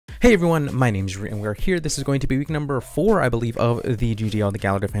Hey everyone, my name's Ree, and we're here. This is going to be week number 4, I believe, of the GDL, the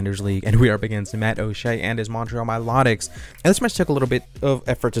Gala Defenders League, and we are up against MattOShea and his Montreal Milotics. And this match took a little bit of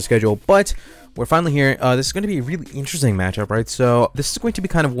effort to schedule, but we're finally here. This is going to be a really interesting matchup, right? So this is going to be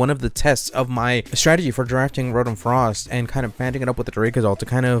kind of one of the tests of my strategy for drafting Rotom Frost and kind of banding it up with the Dracozolt to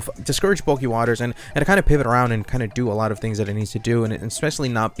kind of discourage bulky waters and to kind of pivot around and kind of do a lot of things that it needs to do, and especially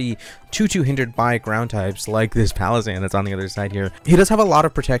not be too hindered by ground types like this Palisand that's on the other side here. He does have a lot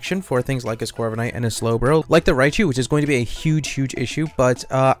of protection for things like his Corviknight and his Slowbro, like the Raichu, which is going to be a huge issue, but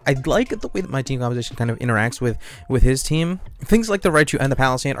I like the way that my team composition kind of interacts with his team. Things like the Raichu and the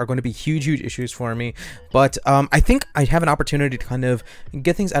Palisand are going to be huge issues for me, but I think I have an opportunity to kind of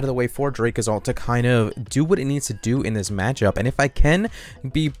get things out of the way for Dracozolt to kind of do what it needs to do in this matchup, and if I can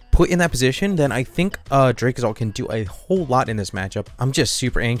be put in that position, then I think Dracozolt can do a whole lot in this matchup. I'm just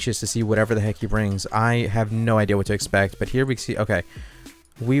super anxious to see whatever the heck he brings. I have no idea what to expect, but here we see, okay,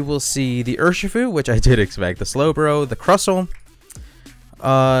 we will see the Urshifu, which I did expect, the Slowbro, the Crustle,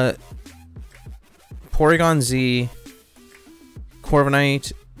 Porygon Z,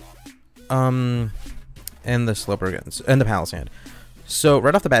 Corviknight, and the Slowbro and the Palisand. So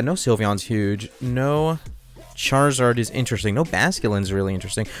right off the bat, no Sylveon's huge, no Charizard is interesting, no Basculin's really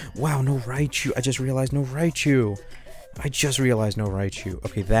interesting. Wow, no Raichu. I just realized no Raichu.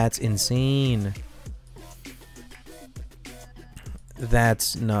 Okay, that's insane.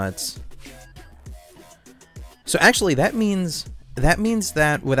 That's nuts. So actually, that means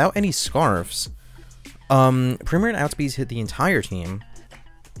that without any Scarfs, Premier and Outspeeds hit the entire team.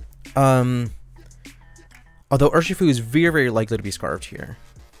 Although Urshifu is very likely to be Scarfed here.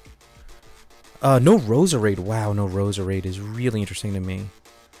 No Roserade. Wow, no Roserade is really interesting to me.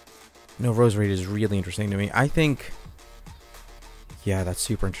 I think, yeah, that's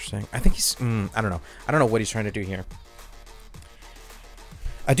super interesting. I think he's, I don't know what he's trying to do here.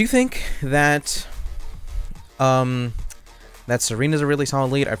 I do think that, that Serena's a really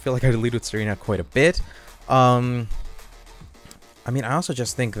solid lead. I feel like I lead with Serena quite a bit. I mean, I also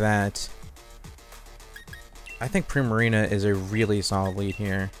just think that I think Primarina is a really solid lead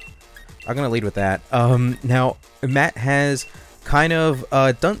here. I'm gonna lead with that. Now Matt has kind of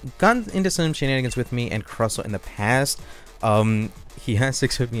gotten into some shenanigans with me and Crustle in the past. He has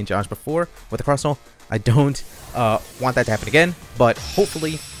 6'd me and Josh before with the Crustle. I don't want that to happen again, but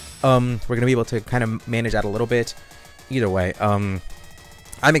hopefully we're gonna be able to kind of manage that a little bit. Either way, I'm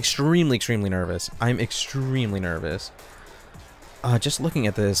extremely nervous. Just looking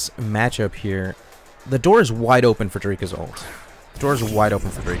at this matchup here, the door is wide open for Dracozolt.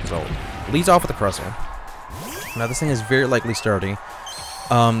 Leads off with the Crustle. Now this thing is very likely sturdy.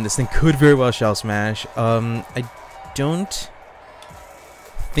 This thing could very well Shell Smash. I don't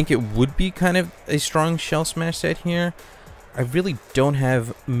think it would be kind of a strong Shell Smash set here. I really don't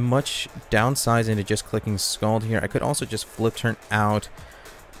have much downsides into just clicking Scald here. I could also just Flip Turn out.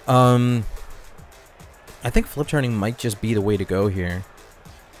 I think Flip Turning might just be the way to go here.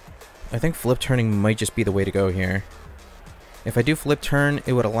 If I do Flip Turn,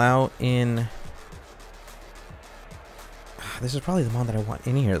 it would allow in... This is probably the Mon that I want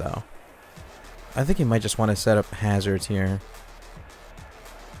in here, though. I think he might just want to set up hazards here.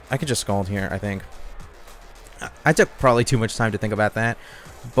 I could just Scald here, I think. I took probably too much time to think about that.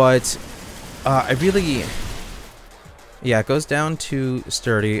 But, I really... Yeah, it goes down to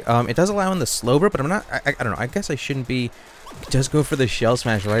Sturdy. It does allow in the Slowbro, but I'm not... I don't know. I guess I shouldn't be... It does go for the Shell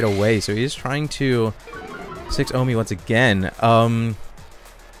Smash right away, so he's trying to 6-0 me once again.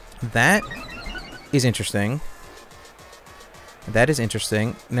 That is interesting.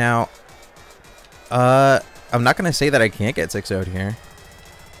 Now, I'm not going to say that I can't get 6-0'd here,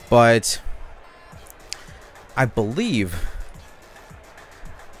 but I believe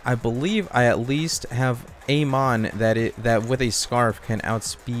I at least have a Mon that with a Scarf can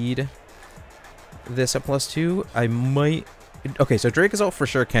outspeed this at +2. I might... Okay, so Dracozolt for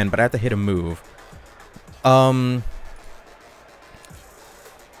sure can, but I have to hit a move. Yeah,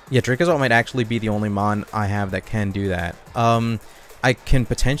 Dracozolt might actually be the only Mon I have that can do that. I can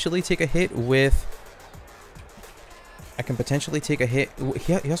potentially take a hit with... He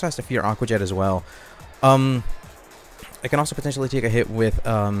also has to fear Aqua Jet as well. I can also potentially take a hit with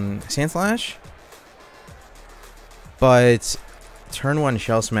Sandslash. But turn 1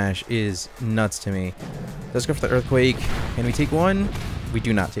 Shell Smash is nuts to me. Let's go for the Earthquake. Can we take one? We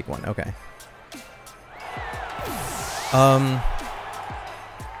do not take one. Okay.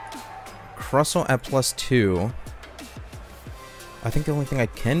 Crustle at +2. I think the only thing I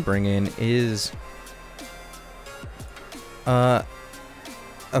can bring in is... Okay,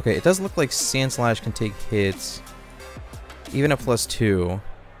 it does look like Sandslash can take hits. Even at +2.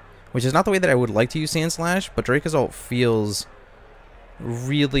 which is not the way that I would like to use Sand Slash, but Dracozolt feels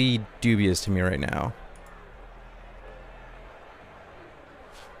really dubious to me right now.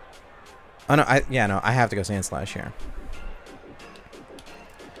 Oh no, I have to go Sand Slash here.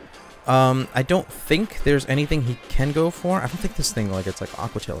 I don't think there's anything he can go for. I don't think this thing, like, it's like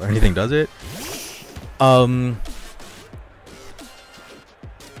Aqua Tail or anything, does it? I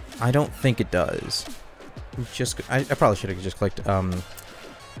don't think it does. I probably should have just clicked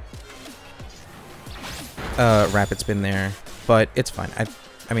Rapid Spin there, but it's fine.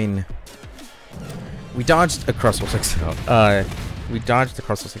 I mean, we dodged a Crustle 6-0. We dodged the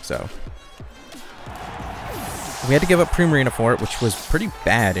Crustle 6-0. We had to give up Primarina for it, which was pretty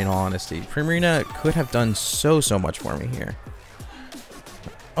bad in all honesty. Primarina could have done so much for me here.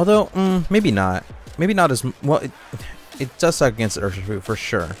 Although, maybe not. Maybe not as well. It does suck against the Urshifu for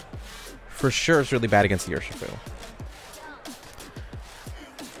sure. For sure, it's really bad against the Urshifu.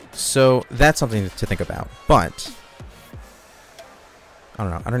 So that's something to think about. But I don't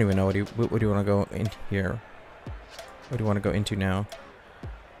know. I don't even know what do you want to go in here. What do you want to go into now?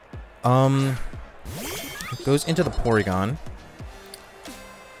 It goes into the Porygon.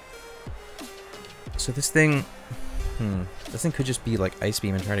 So this thing, this thing could just be like Ice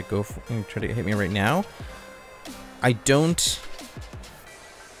Beam and try to hit me right now. I don't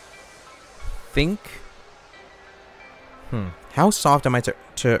think. How soft am I to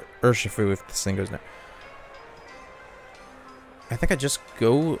Urshifu if this thing goes down? I think I just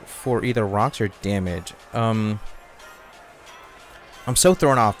go for either rocks or damage. I'm so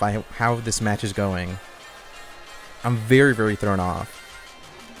thrown off by how this match is going. I'm very thrown off.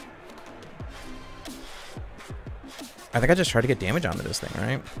 I think I just try to get damage onto this thing,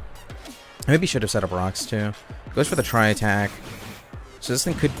 right? I maybe should have set up rocks too. Goes for the tri-attack. So this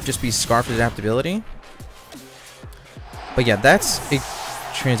thing could just be Scarfed Adaptability. But yeah, that's a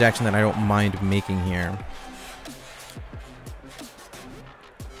transaction that I don't mind making here.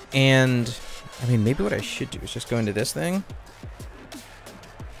 And, I mean, maybe what I should do is just go into this thing.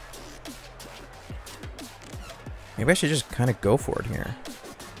 Maybe I should just kind of go for it here.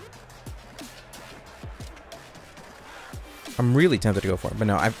 I'm really tempted to go for it, but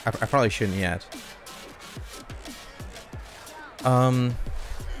no, I probably shouldn't yet. Man,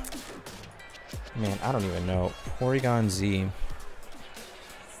 I don't even know. Porygon Z.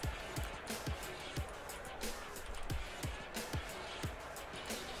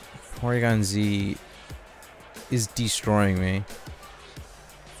 Porygon Z is destroying me.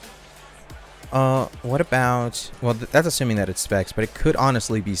 What about... Well, that's assuming that it's Specs, but it could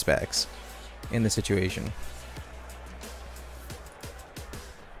honestly be Specs in this situation.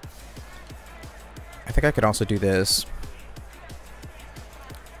 I think I could also do this.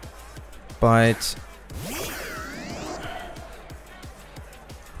 But...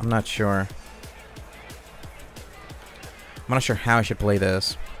 I'm not sure. I'm not sure how I should play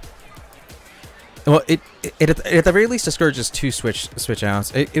this. Well, it at the very least discourages two switch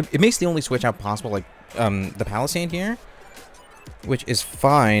outs. It makes the only switch out possible, like the Palisade here, which is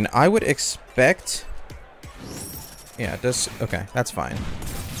fine. I would expect. Yeah, it does. Okay, that's fine.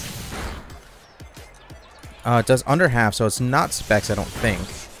 It does under half, so it's not Specs, I don't think.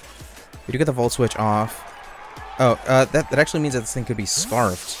 We do get the Volt Switch off. Oh, that actually means that this thing could be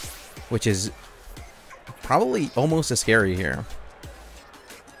Scarfed, which is probably almost as scary here.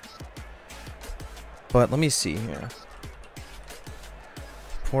 But let me see here.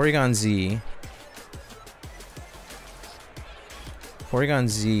 Porygon Z. Porygon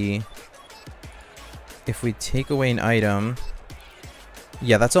Z. If we take away an item...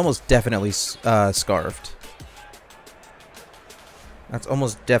 Yeah, that's almost definitely Scarfed. That's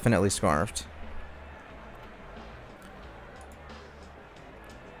almost definitely Scarfed.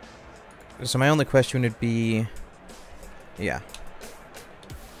 So my only question would be... Yeah.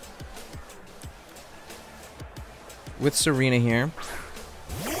 With Serena here.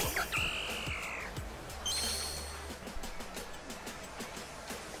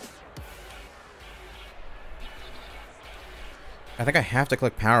 I think I have to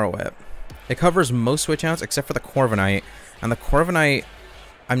click Power Whip. It covers most switch outs except for the Corviknight. And the Corviknight,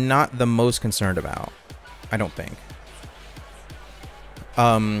 I'm not the most concerned about. I don't think.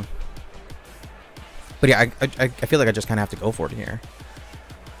 But yeah, I feel like I just kind of have to go for it here.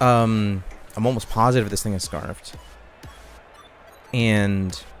 I'm almost positive this thing is Scarfed.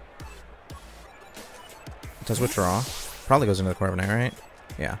 And it does withdraw. Probably goes into the Corviknight, right?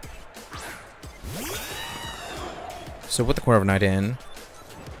 Yeah. So with the Corviknight in,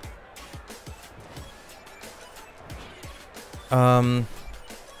 I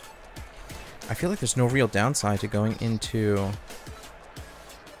feel like there's no real downside to going into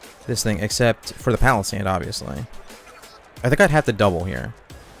this thing, except for the Palisade, obviously. I think I'd have to double here.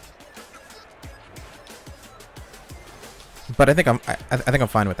 But I think I'm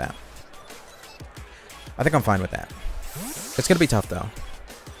fine with that. I think I'm fine with that. It's gonna be tough though.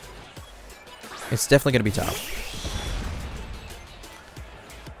 It's definitely gonna be tough.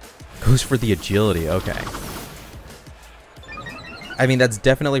 Goes for the agility, okay. I mean, that's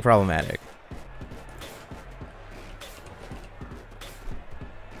definitely problematic.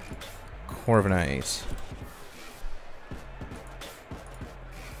 Corviknight.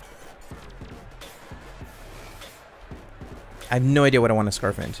 I have no idea what I want to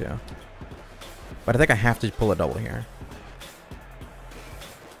Scarf into. But I think I have to pull a double here.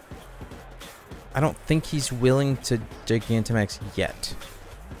 I don't think he's willing to Gigantamax yet.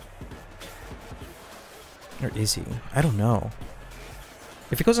 Or is he? I don't know.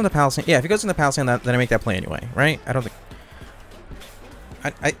 If he goes in the Palisade... Yeah, if he goes in the Palisade, then I make that play anyway, right? I don't think...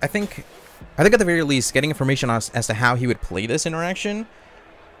 I think at the very least, getting information as to how he would play this interaction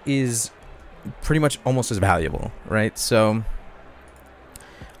is pretty much almost as valuable, right? So...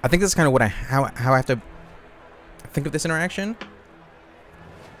 I think this is kind of what how I have to think of this interaction.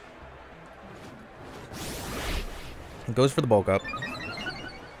 It goes for the bulk up.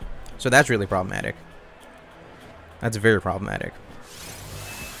 So that's really problematic. That's very problematic.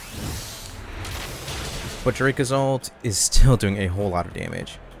 But Draco's ult is still doing a whole lot of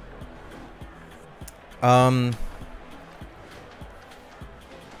damage.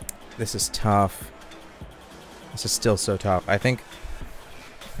 This is tough. This is still so tough. I think...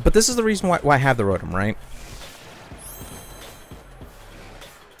 But this is the reason why I have the Rotom, right?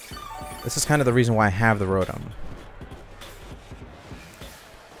 This is kind of the reason why I have the Rotom.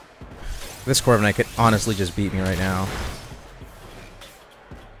 This Corviknight could honestly just beat me right now.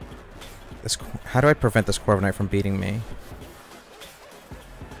 How do I prevent this Corviknight from beating me?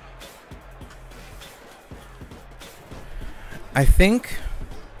 I think...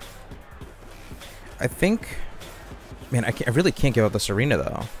 Man, I really can't give up the Serena,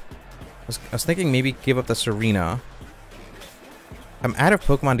 though. I was thinking maybe give up the Serena. I'm out of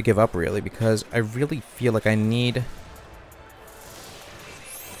Pokemon to give up, really, because I really feel like I need...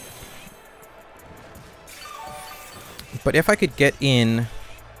 But if I could get in...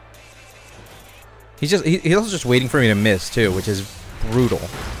 He's also just waiting for me to miss, too, which is brutal.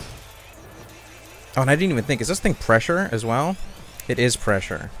 Oh, and I didn't even think... Is this thing pressure as well? It is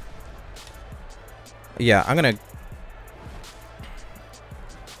pressure. Yeah, I'm gonna...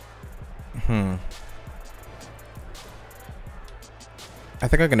 I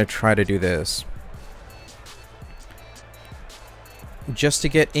think I'm gonna try to do this. Just to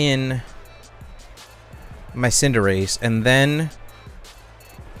get in my Cinderace, and then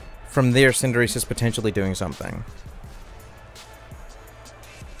from there Cinderace is potentially doing something.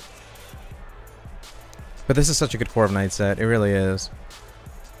 But this is such a good Corviknight set, it really is.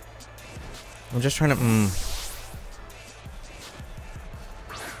 I'm just trying to...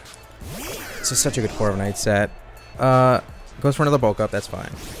 This is such a good Corviknight set. Goes for another bulk up, that's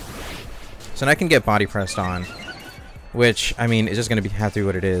fine. So now I can get body pressed on. Which, I mean, is just going to have to be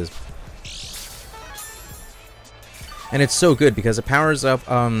what it is. And it's so good because it powers up,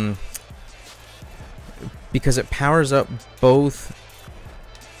 both...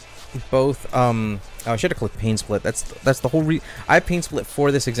 oh, I should have clicked Pain Split. That's the whole I have Pain Split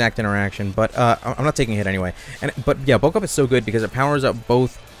for this exact interaction, but I'm not taking a hit anyway. But yeah, bulk up is so good because it powers up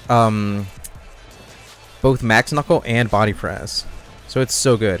both Max Knuckle and Body Press. So it's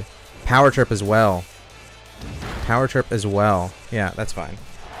so good. Power Trip as well. Power Trip as well. Yeah, that's fine.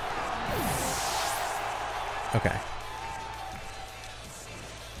 Okay.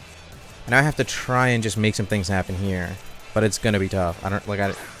 Now I have to try and just make some things happen here. But it's gonna be tough.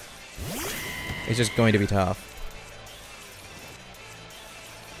 It's just going to be tough.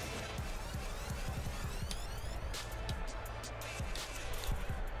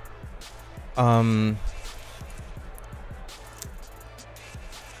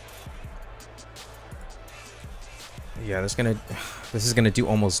 Yeah, this is gonna do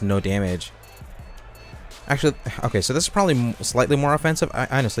almost no damage. Actually, okay, so this is probably slightly more offensive. I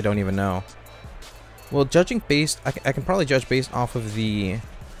honestly don't even know. Well, judging based, I can probably judge based off of the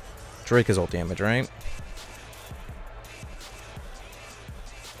Dracozolt damage, right?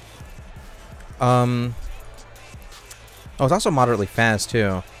 Oh, it's also moderately fast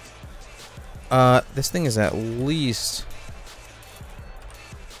too. This thing is at least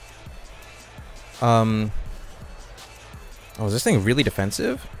oh, is this thing really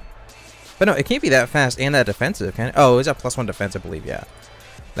defensive? But no, it can't be that fast and that defensive, can it? Oh, it's a +1 defense, I believe, yeah.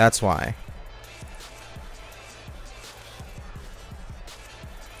 That's why.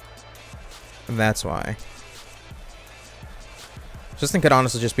 That's why. This thing could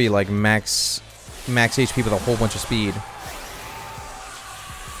honestly just be like max HP with a whole bunch of speed.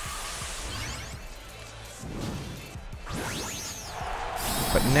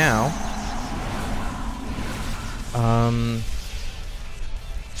 But now,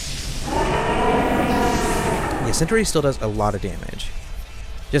 yeah, Centauri still does a lot of damage.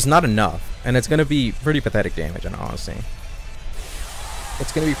 Just not enough. And it's going to be pretty pathetic damage, in honesty.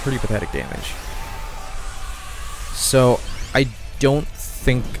 It's going to be pretty pathetic damage. So, I don't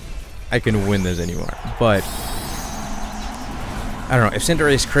think I can win this anymore. But, I don't know. If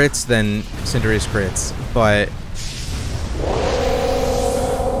Cinderace crits, then Cinderace crits. But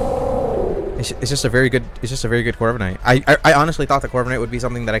it's just a very good Corviknight. I honestly thought the Corviknight would be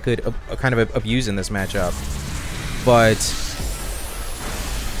something that I could kind of abuse in this matchup. But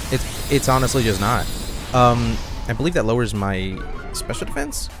it's honestly just not. I believe that lowers my special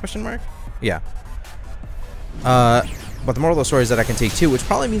defense? Question mark? Yeah. But the moral of the story is that I can take 2, which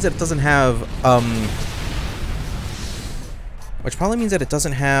probably means that it doesn't have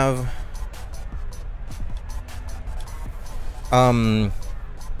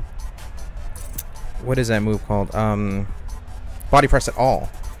what is that move called? Body press at all.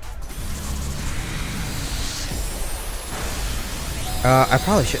 I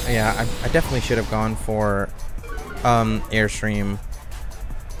probably should. Yeah, I definitely should have gone for Airstream.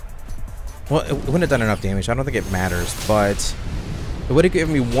 Well, it wouldn't have done enough damage. I don't think it matters, but it would have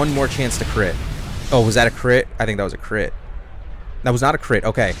given me one more chance to crit. Oh, was that a crit? I think that was a crit. That was not a crit.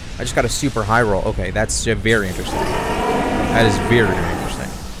 Okay, I just got a super high roll. Okay, that's very interesting. That is very, very interesting.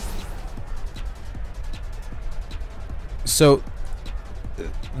 So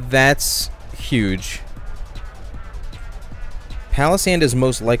that's huge. Palisand is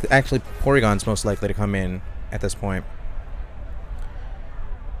most likely, actually Porygon's most likely to come in at this point.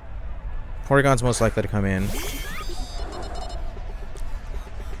 Porygon's most likely to come in.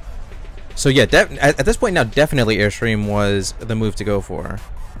 So yeah, at this point now, definitely Airstream was the move to go for.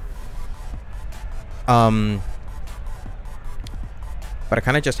 But I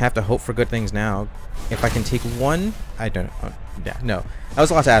kind of just have to hope for good things now. If I can take one, I don't know. Yeah, no. That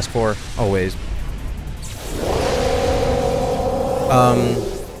was a lot to ask for, always.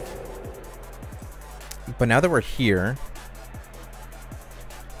 But now that we're here,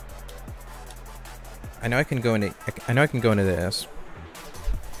 I know I can go into this.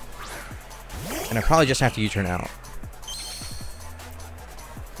 And I probably just have to U-turn out.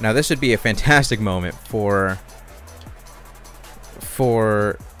 Now this would be a fantastic moment for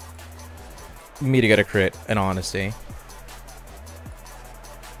me to get a crit, in honesty.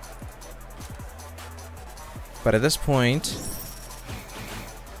 But at this point,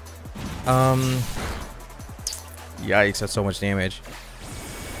 yikes, that's so much damage.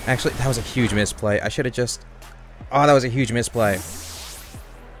 Actually, that was a huge misplay. I should have just... Oh, that was a huge misplay.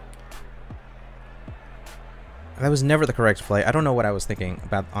 That was never the correct play. I don't know what I was thinking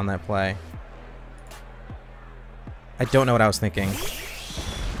about on that play. I don't know what I was thinking.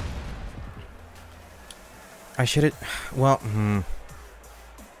 I should have... Well,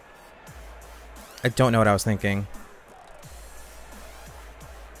 I don't know what I was thinking.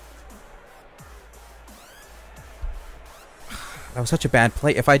 That was such a bad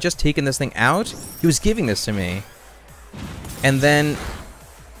play. If I had just taken this thing out, he was giving this to me. And then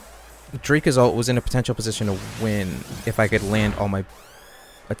Dracozolt was in a potential position to win if I could land all my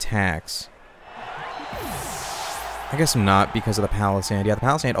attacks. I guess not because of the Palisand. Yeah, the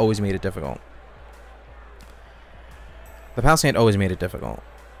Palisand always made it difficult. The Palisand always made it difficult.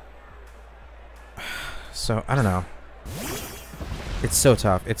 So, I don't know. It's so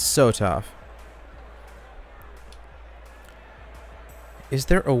tough. It's so tough. Is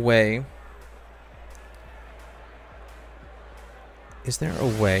there a way... Is there a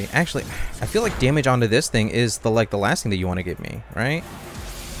way... Actually, I feel like damage onto this thing is the last thing that you want to give me, right?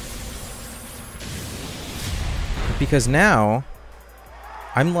 Because now,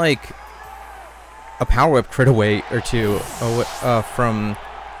 I'm like a Power Whip crit away or two from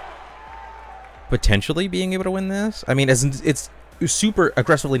potentially being able to win this. I mean, it's super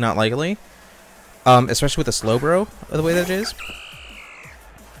aggressively not likely, especially with the Slowbro the way that it is.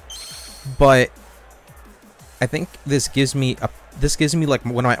 But I think this gives me like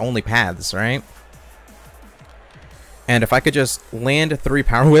one of my only paths, right? And if I could just land 3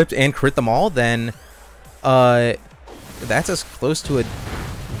 Power Whips and crit them all, then that's as close to a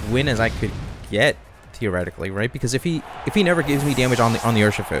win as I could get theoretically, right? Because if he never gives me damage on the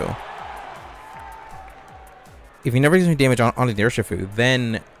Urshifu, if he never gives me damage on the Urshifu,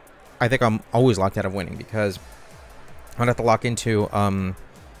 then I think I'm always locked out of winning, because I'm gonna have to lock into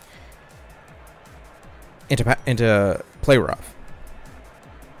into play rough.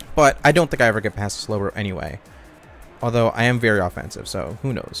 But I don't think I ever get past the slow bro anyway. Although I am very offensive, so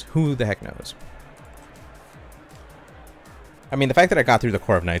who knows? Who the heck knows? I mean, the fact that I got through the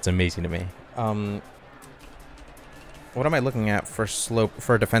Core of Knight's amazing to me. What am I looking at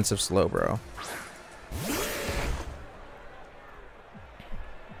for defensive slow bro?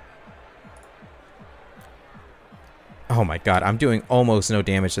 Oh my god, I'm doing almost no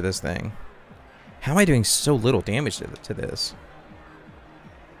damage to this thing. How am I doing so little damage to this?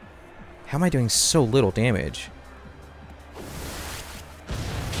 How am I doing so little damage?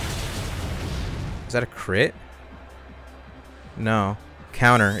 Is that a crit? No.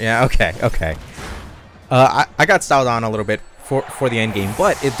 Counter. Yeah, okay, okay. I got styled on a little bit for the end game,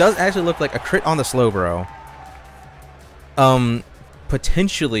 but it does actually look like a crit on the slow bro.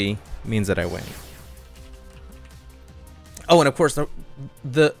 Potentially means that I win. Oh, and of course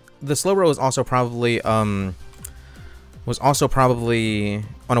the slow bro was also probably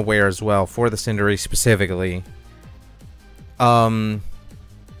unaware as well for the Cinderace specifically. But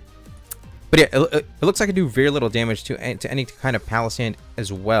yeah, it looks like I do very little damage to any kind of Palisand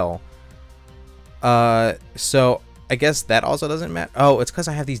as well. So I guess that also doesn't matter. Oh, it's because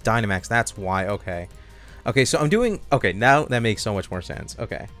I have these Dynamax. That's why. Okay. Okay, so I'm doing... Okay, now that makes so much more sense.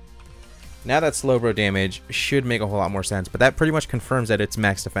 Okay. Now that slow bro damage should make a whole lot more sense, but that pretty much confirms that it's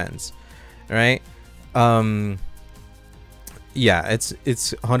max defense. Right? Yeah, it's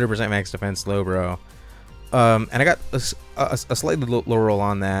 100% max defense slow bro. And I got a slightly lower roll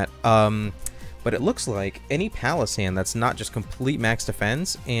on that. But it looks like any Palisand that's not just complete max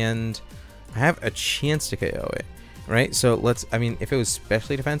defense, and I have a chance to KO it, right? So I mean, if it was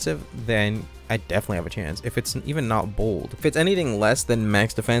specially defensive, then I definitely have a chance. If it's even not bold, if it's anything less than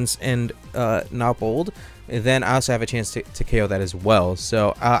max defense and not bold, then I also have a chance to KO that as well.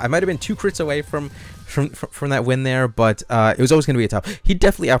 So I might have been 2 crits away from that win there, but it was always going to be a tough. He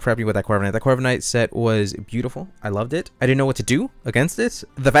definitely outprepped me with that Core of Night. That Core of Night set was beautiful. I loved it. I didn't know what to do against it.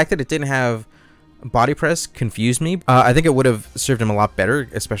 The fact that it didn't have body press confused me. I think it would have served him a lot better,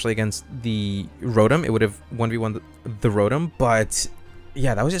 especially against the Rotom. It would have 1v1 the Rotom, but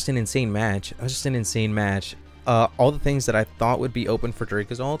yeah, that was just an insane match. All the things that I thought would be open for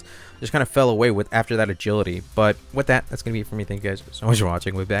Dracozolt just kind of fell away after that agility. But with that, that's going to be it for me. Thank you guys so much for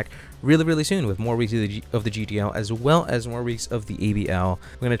watching. We'll be back really soon with more weeks of the GDL as well as more weeks of the ABL.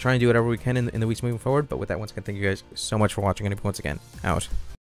 We're going to try and do whatever we can in the weeks moving forward. But with that, once again, thank you guys so much for watching. And once again, out.